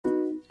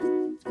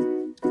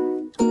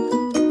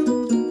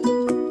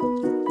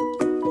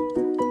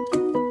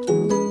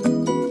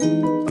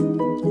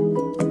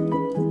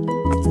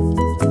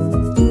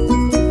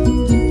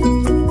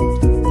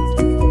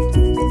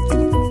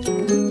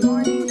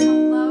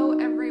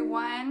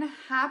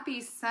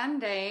Happy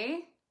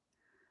Sunday.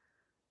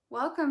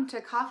 Welcome to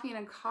Coffee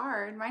and a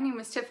Card. My name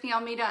is Tiffany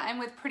Almeida. I'm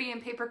with Pretty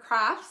and Paper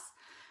Crafts,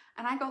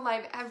 and I go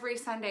live every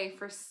Sunday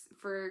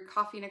for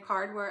Coffee and a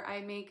Card, where I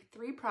make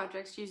 3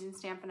 projects using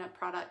Stampin' Up!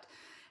 Product.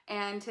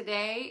 And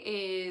today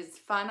is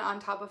fun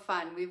on top of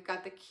fun. We've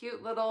got the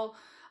cute little,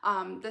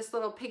 this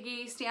little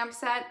Piggy stamp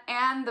set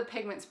and the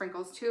pigment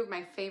sprinkles, 2 of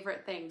my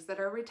favorite things that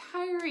are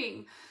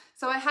retiring.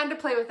 So I had to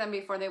play with them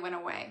before they went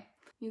away.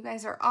 You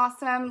guys are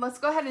awesome. Let's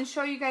go ahead and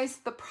show you guys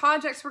the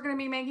projects we're going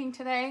to be making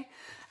today.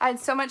 I had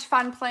so much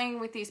fun playing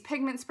with these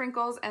pigment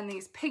sprinkles and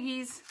these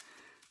piggies.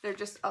 They're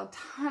just a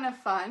ton of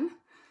fun.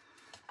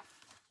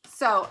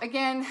 So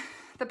again,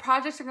 the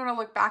projects are going to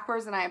look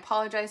backwards, and I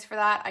apologize for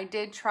that. I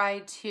did try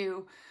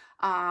to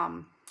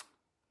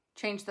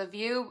change the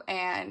view,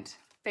 and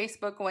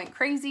Facebook went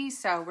crazy,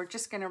 so we're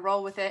just going to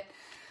roll with it.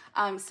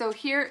 So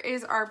here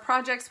is our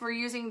projects. We're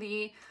using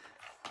the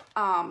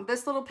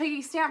this little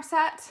piggy stamp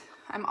set.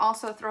 I'm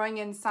also throwing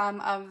in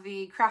some of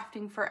the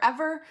Crafting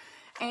Forever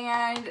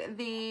and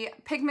the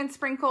pigment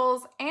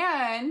sprinkles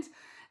and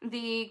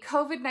the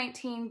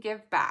COVID-19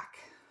 give back.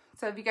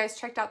 So have you guys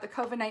checked out the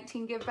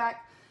COVID-19 give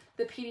back,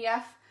 the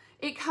PDF?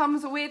 It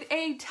comes with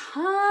a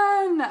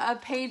ton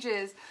of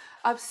pages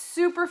of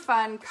super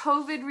fun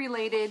COVID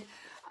related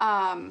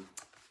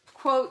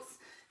quotes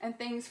and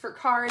things for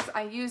cards.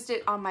 I used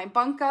it on my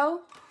bunko.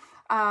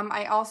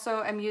 I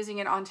also am using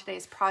it on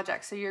today's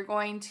project, so you're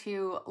going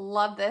to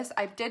love this.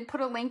 I did put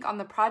a link on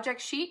the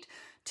project sheet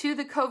to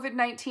the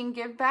COVID-19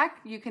 give back.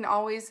 You can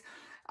always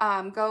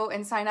go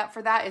and sign up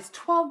for that. It's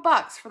 12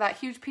 bucks for that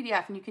huge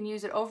PDF, and you can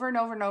use it over and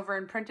over and over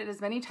and print it as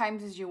many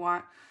times as you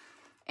want,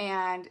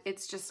 and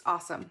it's just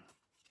awesome.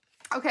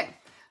 Okay,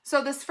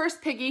 so this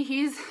first piggy,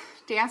 he's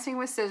dancing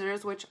with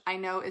scissors, which I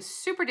know is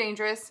super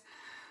dangerous.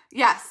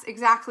 Yes,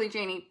 exactly,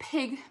 Janie,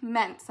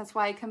 pigments. That's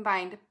why I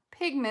combined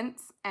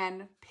pigments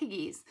and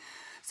piggies.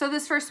 So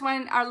this first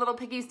one, our little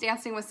piggy's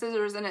dancing with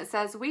scissors, and it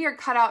says, "We are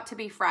cut out to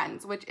be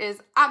friends," which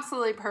is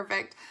absolutely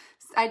perfect.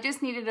 I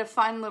just needed a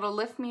fun little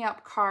lift me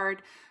up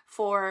card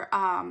for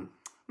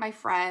my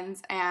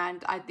friends,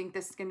 and I think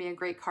this is gonna be a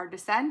great card to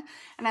send.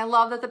 And I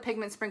love that the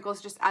pigment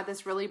sprinkles just add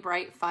this really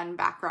bright, fun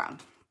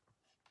background.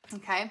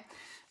 Okay,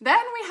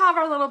 then we have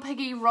our little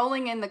piggy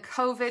rolling in the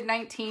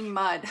COVID-19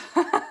 mud.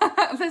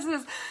 This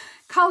is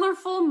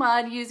colorful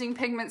mud using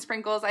pigment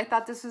sprinkles. I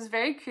thought this was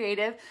very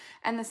creative,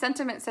 and the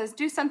sentiment says,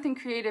 "Do something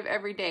creative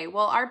every day."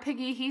 Well, our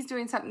piggy, he's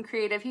doing something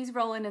creative. He's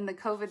rolling in the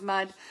COVID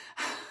mud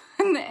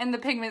and the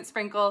pigment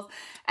sprinkles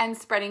and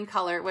spreading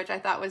color, which I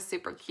thought was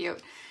super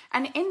cute.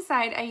 And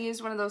inside, I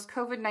used one of those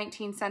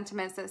COVID-19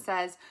 sentiments that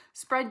says,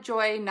 "Spread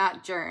joy,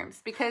 not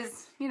germs,"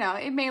 because, you know,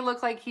 it may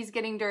look like he's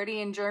getting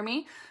dirty and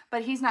germy,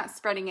 but he's not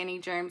spreading any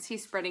germs.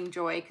 He's spreading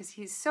joy because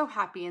he's so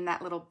happy in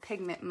that little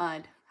pigment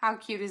mud. How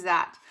cute is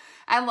that?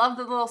 I love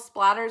the little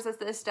splatters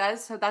that this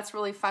does, so that's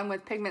really fun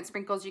with pigment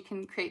sprinkles. You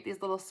can create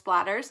these little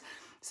splatters,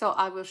 so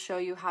I will show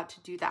you how to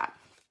do that.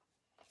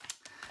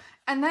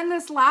 And then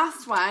this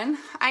last one,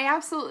 I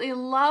absolutely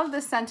love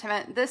the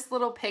sentiment, this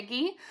little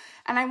piggy,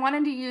 and I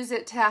wanted to use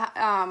it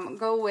to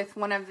go with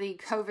one of the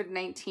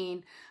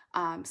COVID-19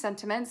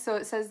 sentiments. So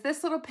it says,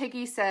 "This little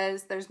piggy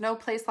says there's no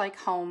place like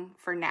home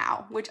for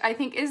now," which I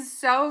think is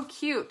so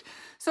cute.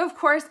 So of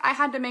course I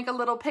had to make a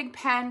little pig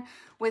pen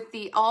with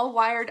the all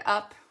wired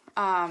up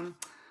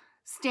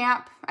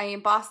stamp. I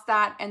embossed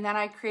that, and then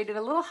I created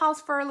a little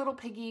house for our little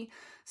piggy.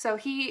 So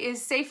he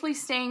is safely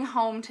staying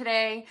home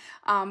today,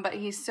 but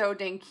he's so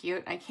dang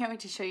cute. I can't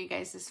wait to show you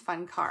guys this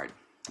fun card.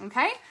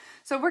 Okay,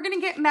 so we're gonna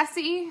get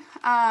messy,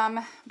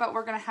 but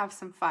we're gonna have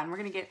some fun. We're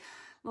gonna get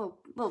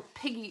little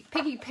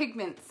piggy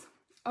pigments.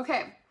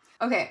 Okay,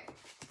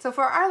 so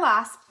for our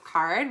last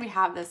card, we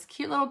have this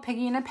cute little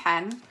piggy in a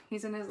pen.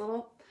 He's in his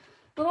little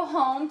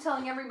home,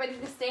 telling everybody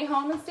to stay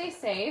home and stay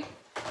safe.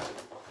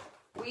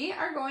 We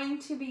are going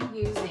to be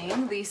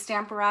using the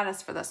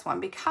Stamparatus for this one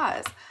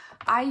because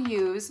I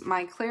use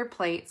my clear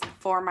plates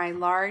for my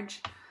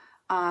large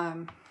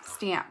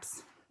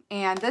stamps,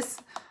 and this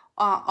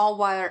all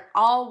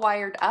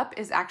wired up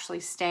is actually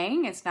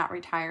staying. It's not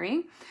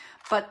retiring,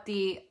 but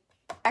the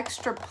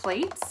extra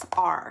plates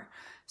are.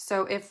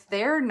 So if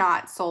they're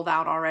not sold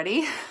out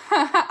already,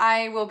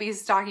 I will be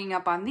stocking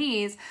up on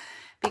these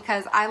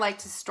because I like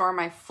to store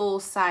my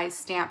full-size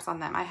stamps on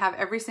them. I have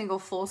every single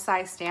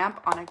full-size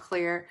stamp on a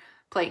clear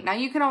plate. Now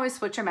you can always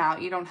switch them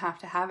out. You don't have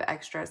to have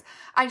extras.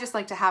 I just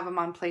like to have them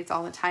on plates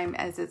all the time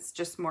as it's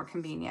just more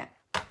convenient.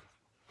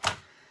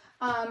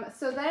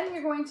 So then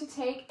you're going to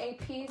take a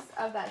piece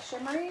of that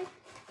shimmery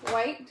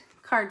white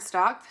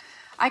cardstock.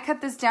 I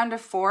cut this down to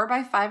 4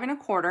 by 5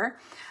 1/4.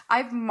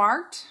 I've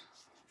marked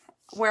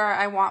where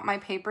I want my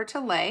paper to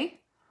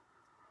lay.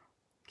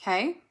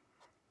 Okay,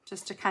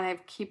 just to kind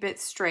of keep it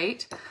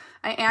straight.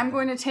 I am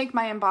going to take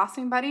my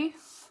embossing buddy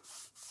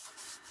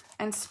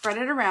and spread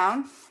it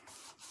around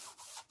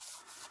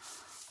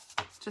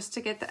just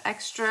to get the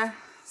extra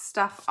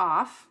stuff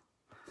off.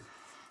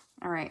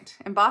 All right,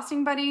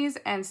 embossing buddies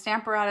and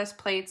Stamparatus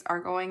plates are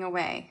going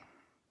away.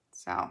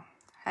 So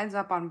heads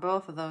up on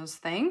both of those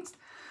things.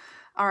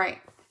 All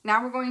right,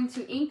 Now we're going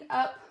to ink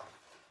up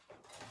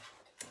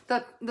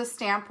the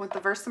stamp with the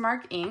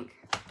Versamark ink.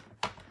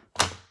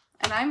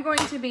 And I'm going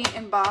to be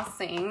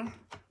embossing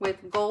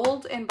with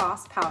gold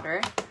emboss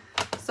powder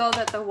so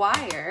that the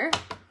wire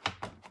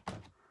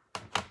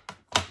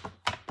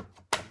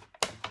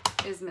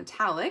is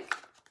metallic,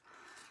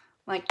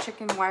 like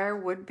chicken wire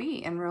would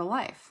be in real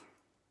life.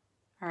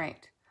 All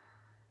right,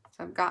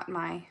 so I've got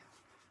my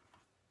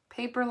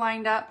paper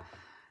lined up,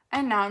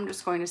 and now I'm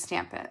just going to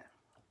stamp it.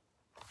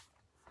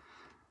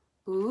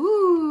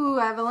 Ooh,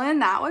 Evelyn,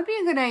 that would be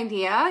a good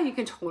idea. You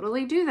can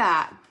totally do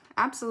that.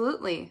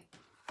 Absolutely.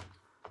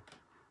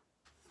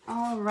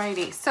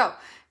 Alrighty, so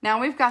now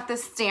we've got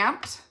this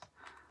stamped.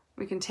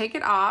 We can take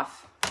it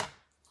off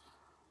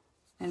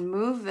and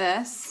move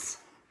this.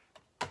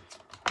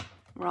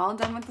 We're all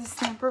done with the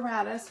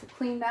stamparatus. We'll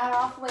clean that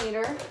off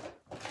later.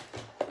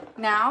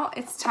 Now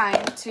it's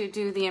time to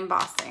do the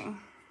embossing.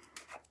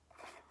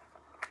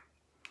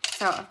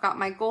 So I've got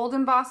my gold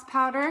emboss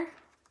powder,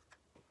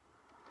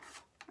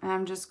 and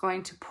I'm just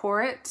going to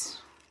pour it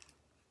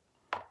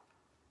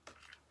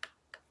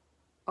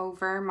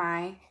over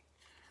my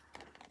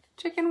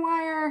chicken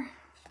wire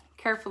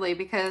carefully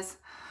because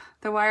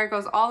the wire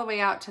goes all the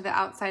way out to the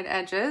outside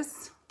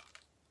edges.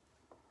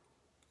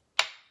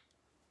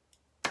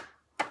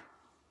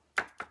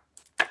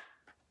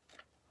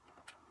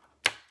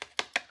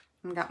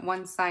 I've got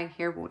one side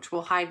here which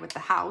will hide with the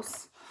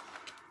house.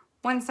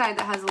 One side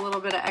that has a little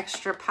bit of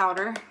extra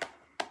powder,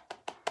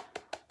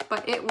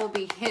 but it will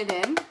be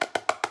hidden.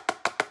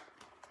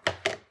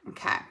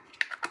 Okay.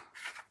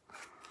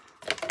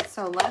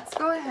 So let's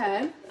go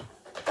ahead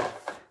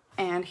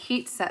and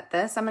heat set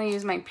this. I'm going to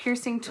use my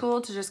piercing tool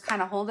to just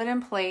kind of hold it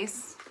in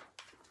place.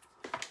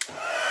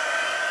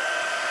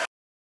 I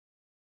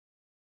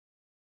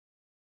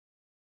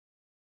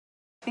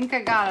think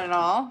I got it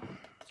all.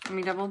 Let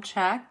me double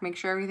check, make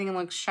sure everything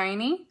looks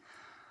shiny.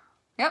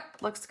 Yep,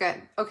 looks good.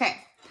 Okay,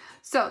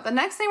 so the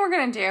next thing we're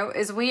gonna do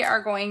is we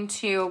are going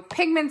to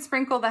pigment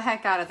sprinkle the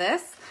heck out of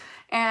this.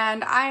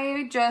 And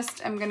I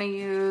just am gonna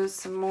use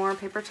some more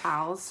paper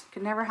towels.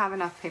 Could never have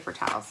enough paper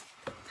towels.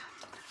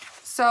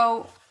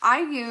 So I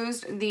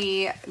used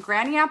the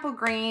Granny Apple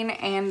Green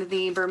and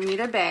the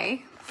Bermuda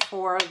Bay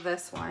for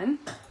this one.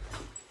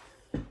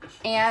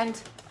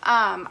 And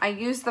I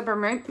used the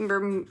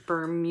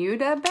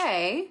Bermuda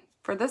Bay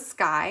for the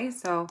sky.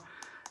 So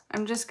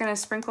I'm just gonna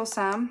sprinkle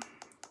some.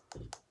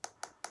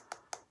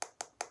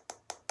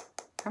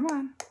 Come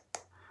on.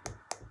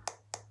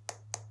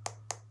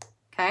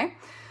 Okay.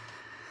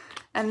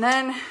 And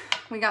then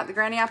we got the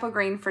Granny Apple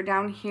Green for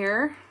down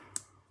here.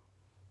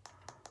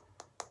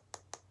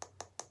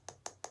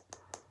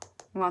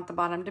 We want the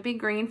bottom to be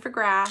green for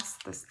grass,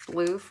 this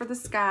blue for the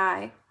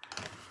sky.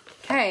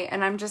 Okay,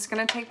 and I'm just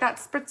gonna take that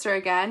spritzer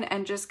again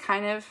and just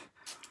kind of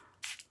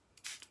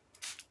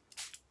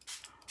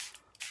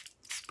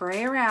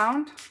spray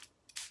around.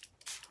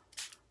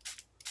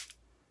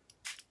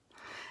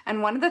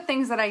 And one of the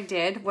things that I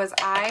did was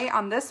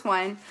on this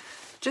one,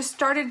 just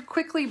started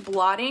quickly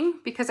blotting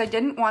because I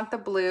didn't want the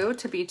blue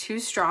to be too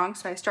strong,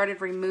 so I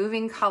started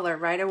removing color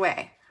right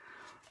away.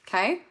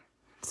 Okay,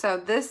 so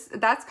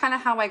that's kind of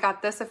how I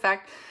got this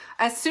effect.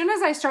 As soon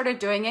as I started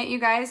doing it, you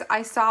guys,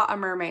 I saw a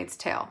mermaid's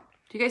tail.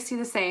 Do you guys see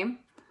the same?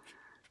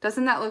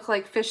 Doesn't that look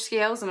like fish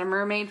scales and a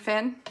mermaid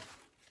fin?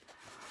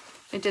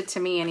 It did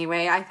to me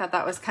anyway. I thought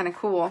that was kind of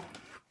cool.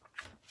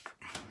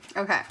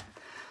 Okay,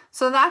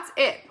 so that's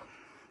it.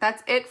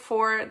 That's it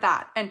for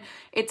that. And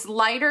it's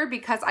lighter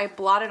because I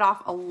blotted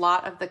off a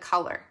lot of the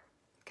color,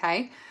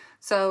 okay?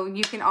 So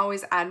you can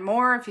always add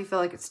more if you feel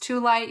like it's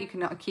too light. You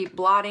can keep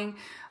blotting.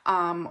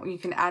 You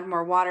can add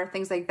more water,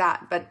 things like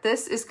that. But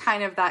this is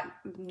kind of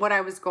what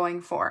I was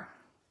going for.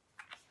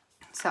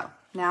 So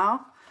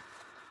now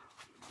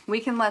we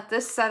can let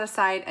this set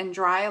aside and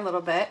dry a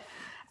little bit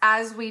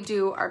as we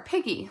do our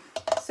Piggy.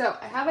 So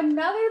I have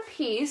another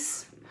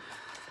piece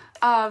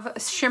of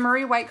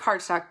shimmery white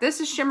cardstock. This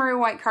is shimmery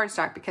white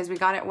cardstock because we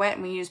got it wet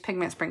and we used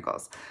pigment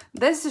sprinkles.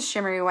 This is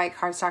shimmery white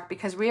cardstock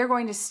because we are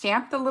going to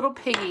stamp the little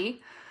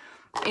piggy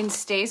in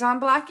Stays on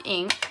Black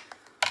ink.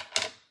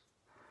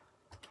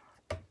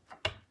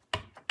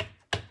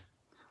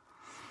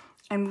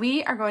 And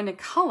we are going to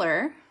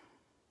color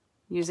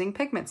using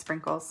pigment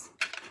sprinkles.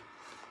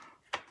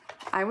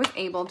 I was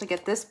able to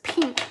get this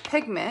pink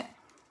pigment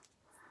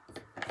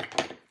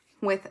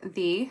with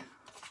the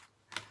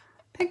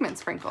pigment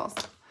sprinkles.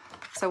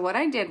 So what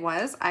I did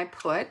was I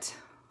put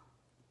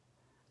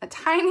a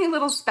tiny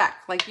little speck,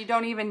 like you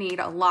don't even need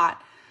a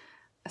lot,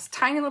 a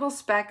tiny little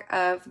speck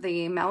of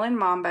the Melon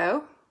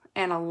Mambo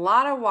and a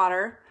lot of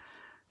water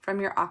from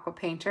your aqua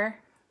painter,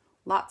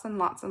 lots and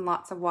lots and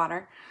lots of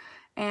water,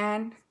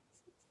 and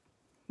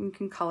you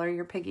can color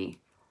your Piggy.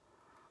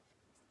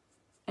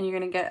 And you're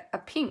gonna get a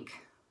pink,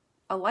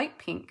 a light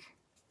pink,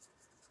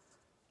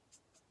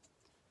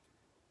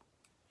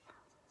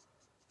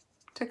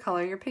 to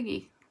color your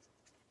Piggy.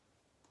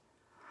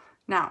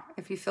 Now,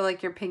 if you feel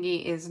like your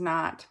Piggy is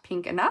not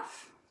pink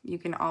enough, you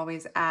can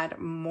always add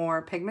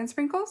more pigment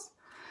sprinkles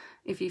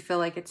If you feel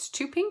like it's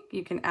too pink,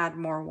 you can add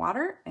more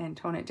water and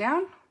tone it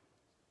down.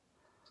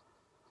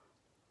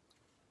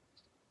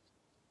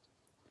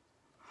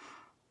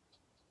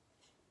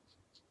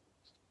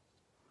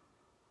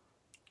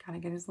 Gotta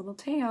get his little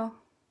tail.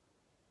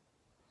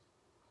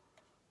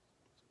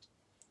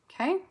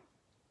 Okay.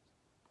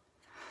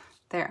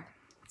 There.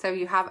 So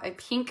you have a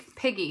pink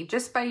Piggy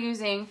just by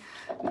using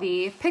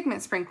the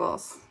pigment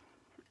sprinkles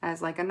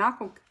as like an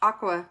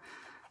aqua,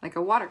 like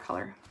a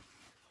watercolor.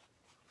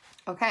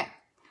 Okay.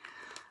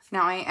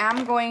 Now I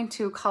am going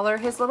to color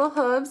his little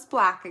hooves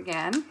black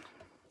again.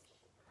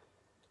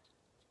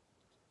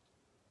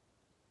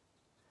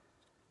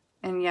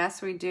 And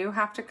yes, we do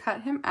have to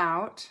cut him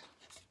out.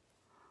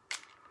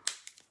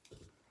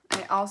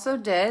 I also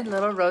did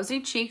little rosy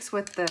cheeks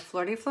with the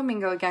Flirty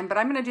Flamingo again, but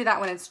I'm gonna do that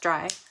when it's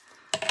dry.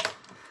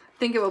 I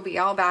think it will be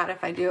all bad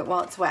if I do it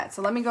while it's wet.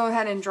 So let me go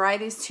ahead and dry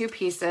these two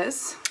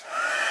pieces.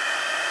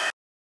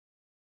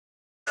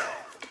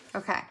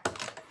 Okay,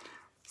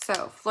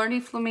 so Flirty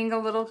Flamingo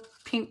little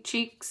pink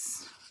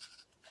cheeks,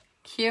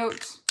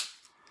 cute.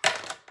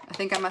 I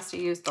think I must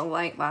have used the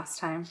light last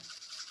time.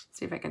 Let's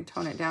see if I can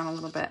tone it down a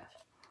little bit.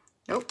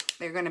 Nope,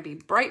 they're gonna be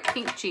bright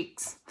pink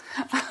cheeks.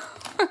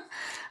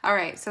 All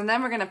right, so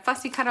then we're gonna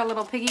fussy cut our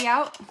little Piggy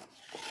out.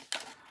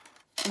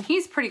 And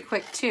he's pretty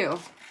quick too.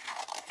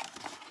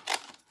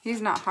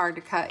 He's not hard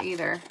to cut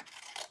either.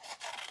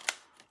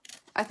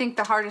 I think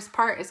the hardest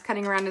part is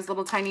cutting around his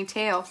little tiny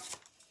tail.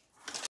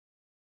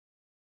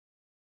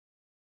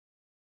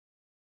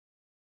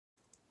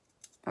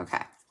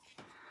 Okay,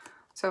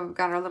 so we've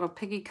got our little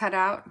Piggy cut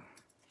out.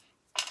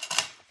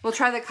 We'll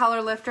try the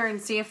color lifter and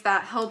see if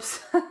that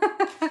helps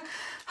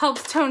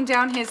helps tone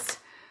down his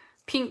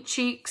pink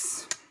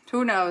cheeks.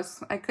 Who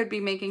knows? I could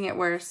be making it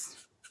worse.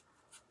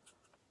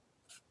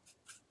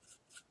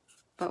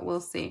 But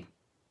we'll see.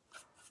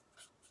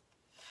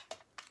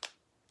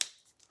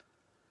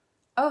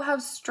 Oh, how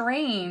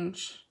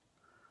strange.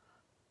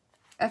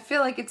 I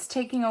feel like it's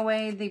taking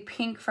away the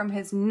pink from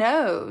his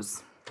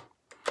nose.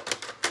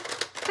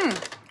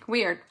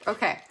 Weird.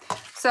 Okay,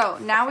 so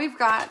now we've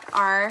got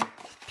our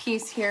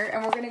piece here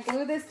and we're gonna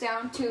glue this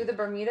down to the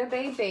Bermuda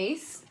Bay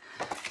base.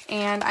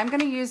 And I'm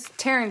gonna use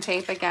tear and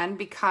tape again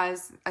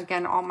because,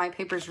 again, all my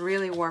paper's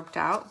really warped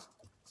out.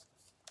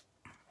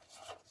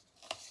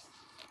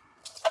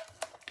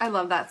 I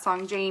love that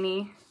song,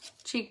 Janie,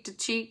 Cheek to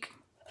Cheek.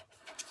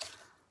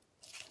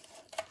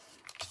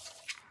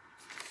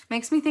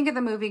 Makes me think of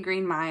the movie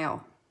Green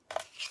Mile.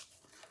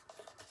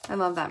 I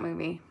love that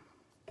movie.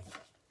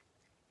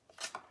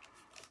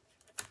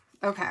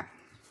 Okay.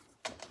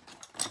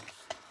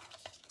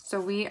 So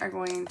we are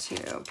going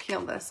to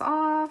peel this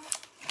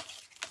off.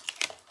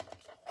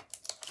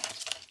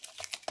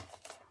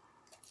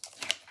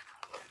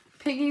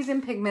 Piggies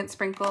and pigment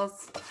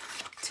sprinkles,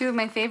 two of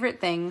my favorite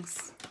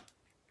things,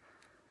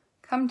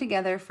 come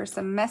together for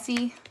some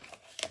messy,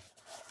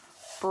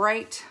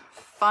 bright,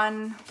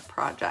 fun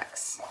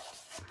projects.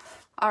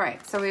 All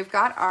right, so we've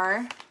got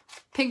our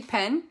pig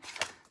pen.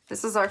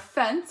 This is our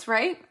fence,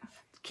 right?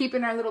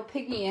 Keeping our little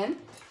Piggy in.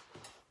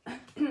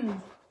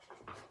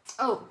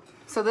 Oh,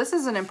 so this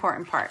is an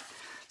important part.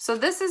 So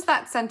this is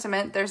that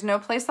sentiment, there's no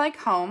place like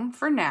home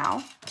for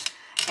now.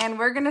 And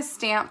we're gonna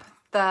stamp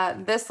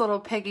this little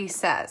Piggy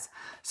says.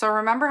 So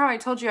remember how I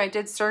told you I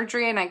did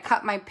surgery and I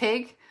cut my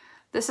pig?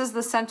 This is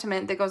the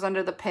sentiment that goes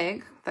under the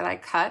pig that I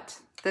cut,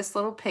 this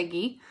little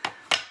Piggy.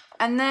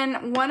 And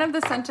then one of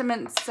the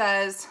sentiments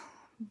says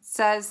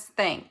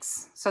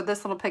thanks. So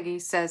this little Piggy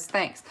says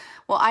thanks.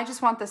 Well, I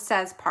just want the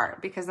says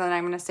part because then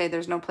I'm gonna say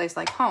there's no place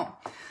like home.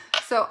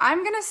 So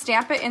I'm gonna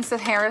stamp it in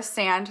Sahara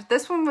sand.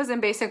 This one was in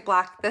basic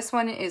black. This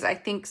one is, I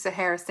think,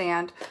 Sahara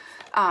sand.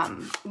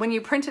 When you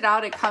print it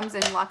out, it comes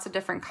in lots of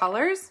different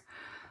colors.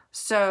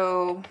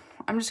 So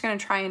I'm just gonna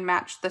try and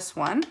match this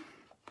one.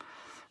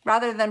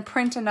 Rather than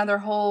print another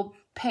whole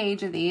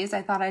page of these,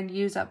 I thought I'd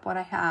use up what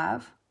I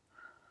have.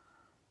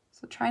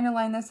 So trying to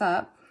line this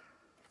up.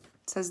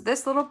 It says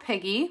this little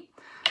Piggy.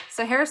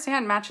 Sahara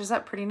sand matches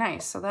up pretty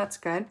nice, so that's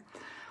good.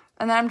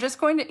 And then I'm just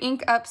going to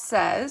ink up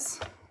says,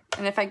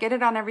 and if I get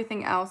it on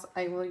everything else,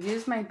 I will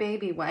use my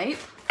baby wipe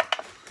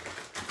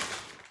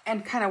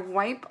and kind of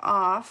wipe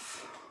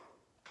off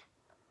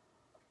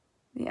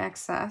the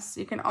excess.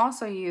 You can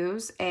also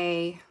use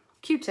a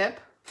Q-tip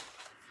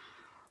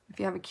if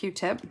you have a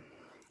Q-tip.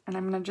 And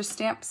I'm gonna just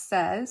stamp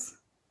says.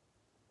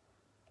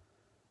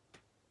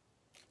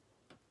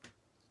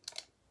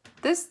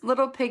 This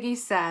little Piggy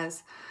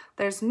says,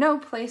 there's no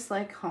place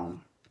like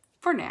home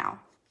for now.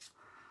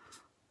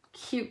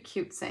 Cute,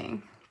 cute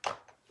saying.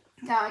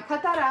 Now I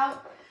cut that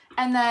out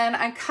and then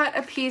I cut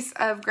a piece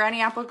of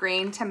Granny Apple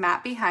Green to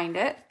mat behind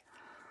it.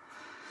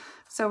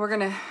 So we're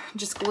gonna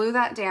just glue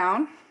that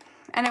down.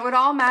 And it would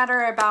all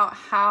matter about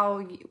how,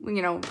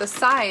 you know, the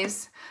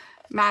size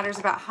matters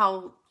about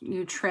how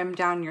you trim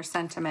down your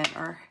sentiment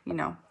or, you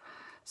know.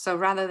 So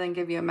rather than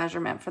give you a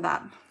measurement for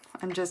that,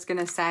 I'm just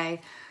gonna say,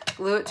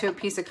 glue it to a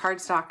piece of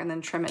cardstock and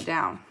then trim it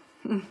down.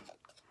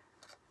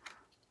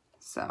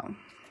 So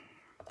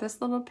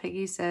this little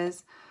Piggy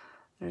says,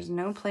 there's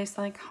no place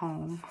like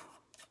home.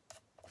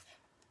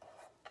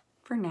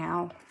 for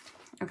now.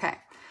 Okay,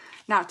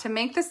 now to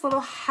make this little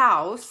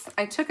house,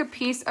 I took a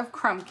piece of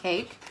crumb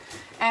cake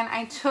and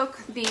I took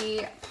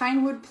the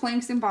pine wood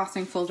planks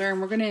embossing folder,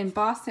 and we're going to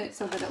emboss it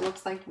so that it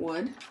looks like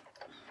wood.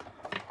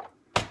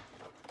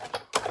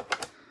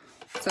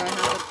 So I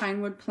have the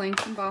pine wood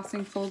planks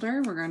embossing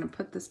folder. We're going to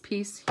put this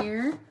piece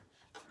here.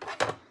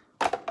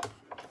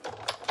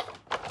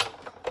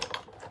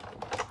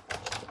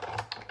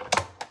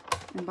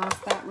 Emboss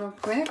that real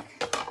quick.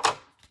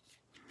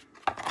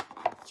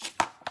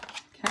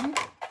 Okay.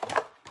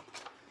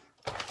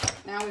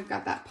 Now we've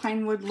got that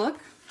pine wood look,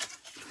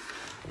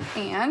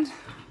 and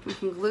we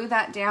can glue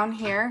that down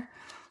here.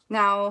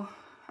 Now,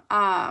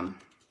 I'm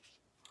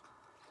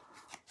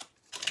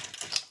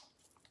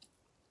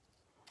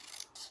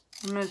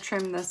going to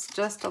trim this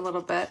just a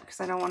little bit because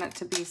I don't want it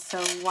to be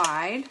so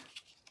wide.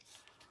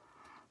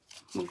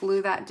 We'll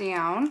glue that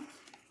down.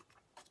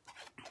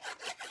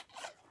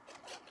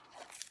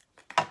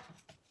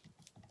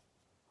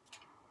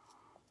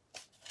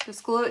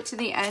 Just glue it to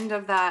the end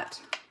of that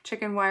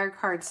chicken wire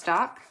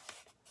cardstock.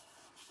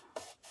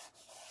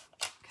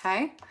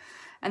 Okay,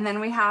 and then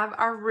we have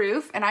our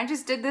roof, and I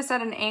just did this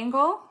at an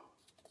angle,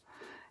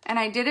 and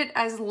I did it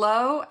as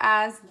low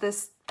as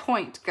this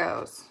point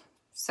goes.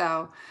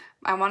 So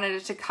I wanted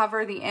it to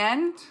cover the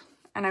end,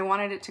 and I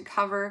wanted it to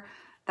cover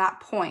that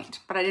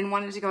point, but I didn't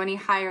want it to go any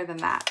higher than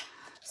that.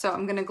 So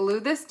I'm gonna glue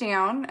this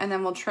down, and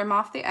then we'll trim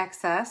off the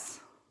excess.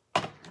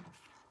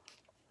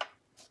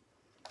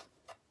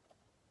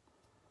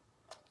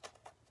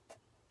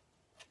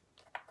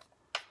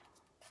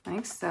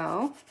 Like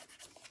so.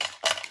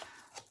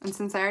 And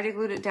since I already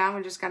glued it down,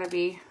 we just gotta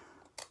be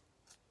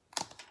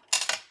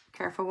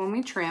careful when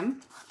we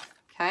trim,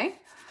 okay?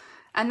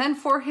 And then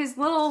for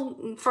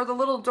the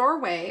little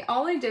doorway,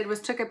 all I did was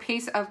took a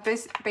piece of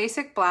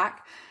basic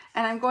black,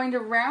 and I'm going to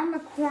round the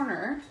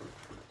corner.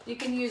 You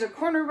can use a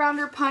corner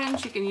rounder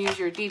punch, you can use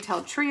your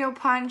detailed trio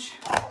punch.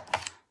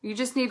 You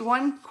just need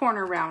one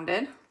corner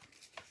rounded.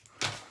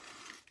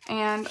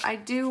 And I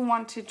do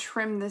want to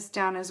trim this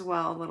down as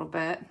well a little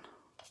bit.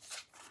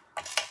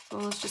 So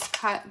let's just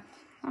cut,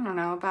 I don't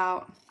know,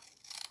 about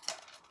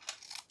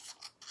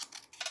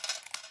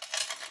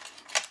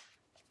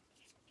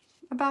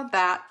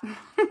that.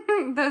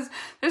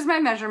 There's my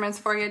measurements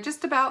for you,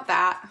 just about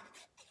that.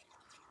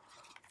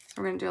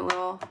 So we're gonna do a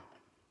little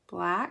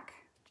black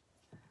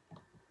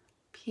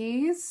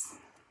piece.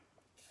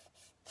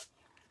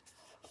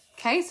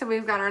 Okay, so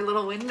we've got our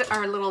little window,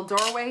 our little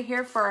doorway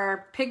here for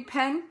our pig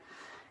pen.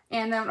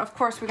 And then of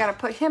course we gotta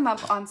put him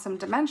up on some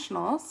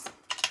dimensionals.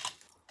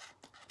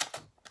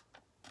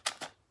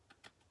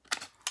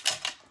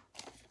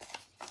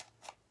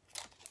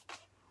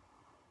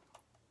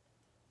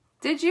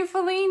 Did you,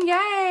 Feline?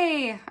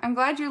 Yay! I'm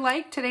glad you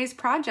liked today's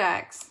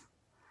projects.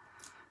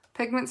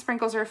 Pigment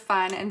sprinkles are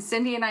fun, and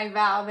Cindy and I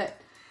vow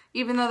that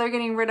even though they're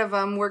getting rid of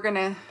them, we're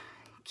gonna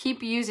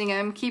keep using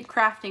them, keep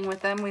crafting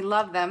with them. We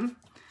love them.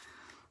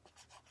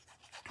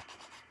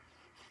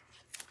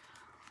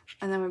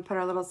 And then we put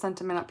our little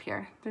sentiment up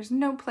here. There's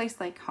no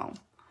place like home.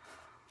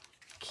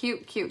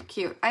 Cute, cute,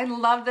 cute. I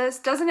love this.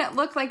 Doesn't it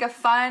look like a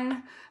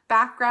fun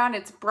background?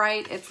 It's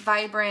bright, it's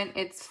vibrant,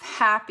 it's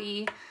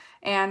happy.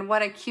 And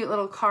what a cute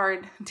little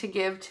card to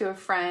give to a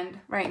friend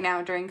right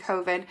now during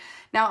COVID.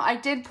 Now, I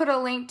did put a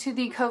link to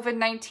the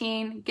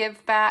COVID-19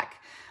 give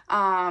back.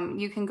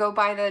 You can go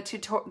buy the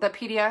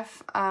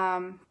PDF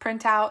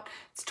printout.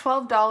 It's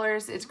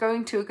 $12. It's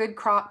going to a good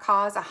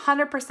cause.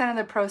 100% of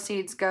the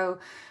proceeds go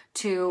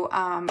to,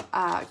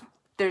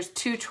 there's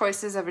 2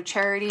 choices of a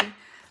charity.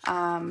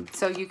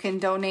 So you can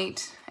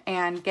donate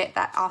and get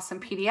that awesome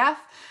PDF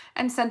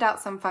and send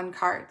out some fun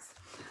cards.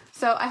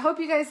 So I hope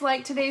you guys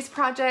liked today's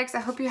projects. I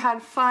hope you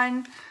had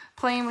fun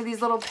playing with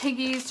these little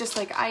piggies just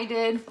like I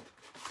did.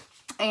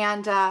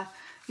 And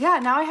yeah,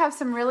 now I have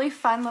some really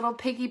fun little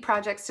piggy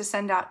projects to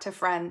send out to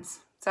friends.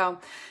 So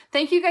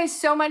thank you guys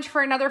so much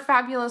for another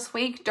fabulous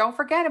week. Don't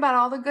forget about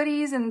all the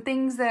goodies and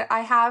things that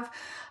I have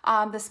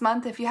this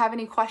month. If you have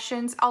any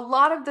questions, a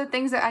lot of the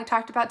things that I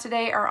talked about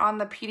today are on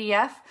the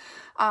PDF,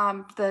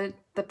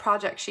 the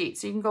project sheet.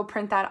 So you can go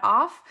print that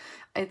off.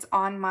 It's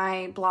on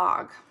my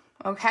blog.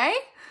 Okay?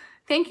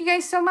 Thank you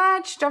guys so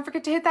much. Don't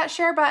forget to hit that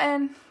share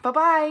button.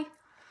 Bye-bye.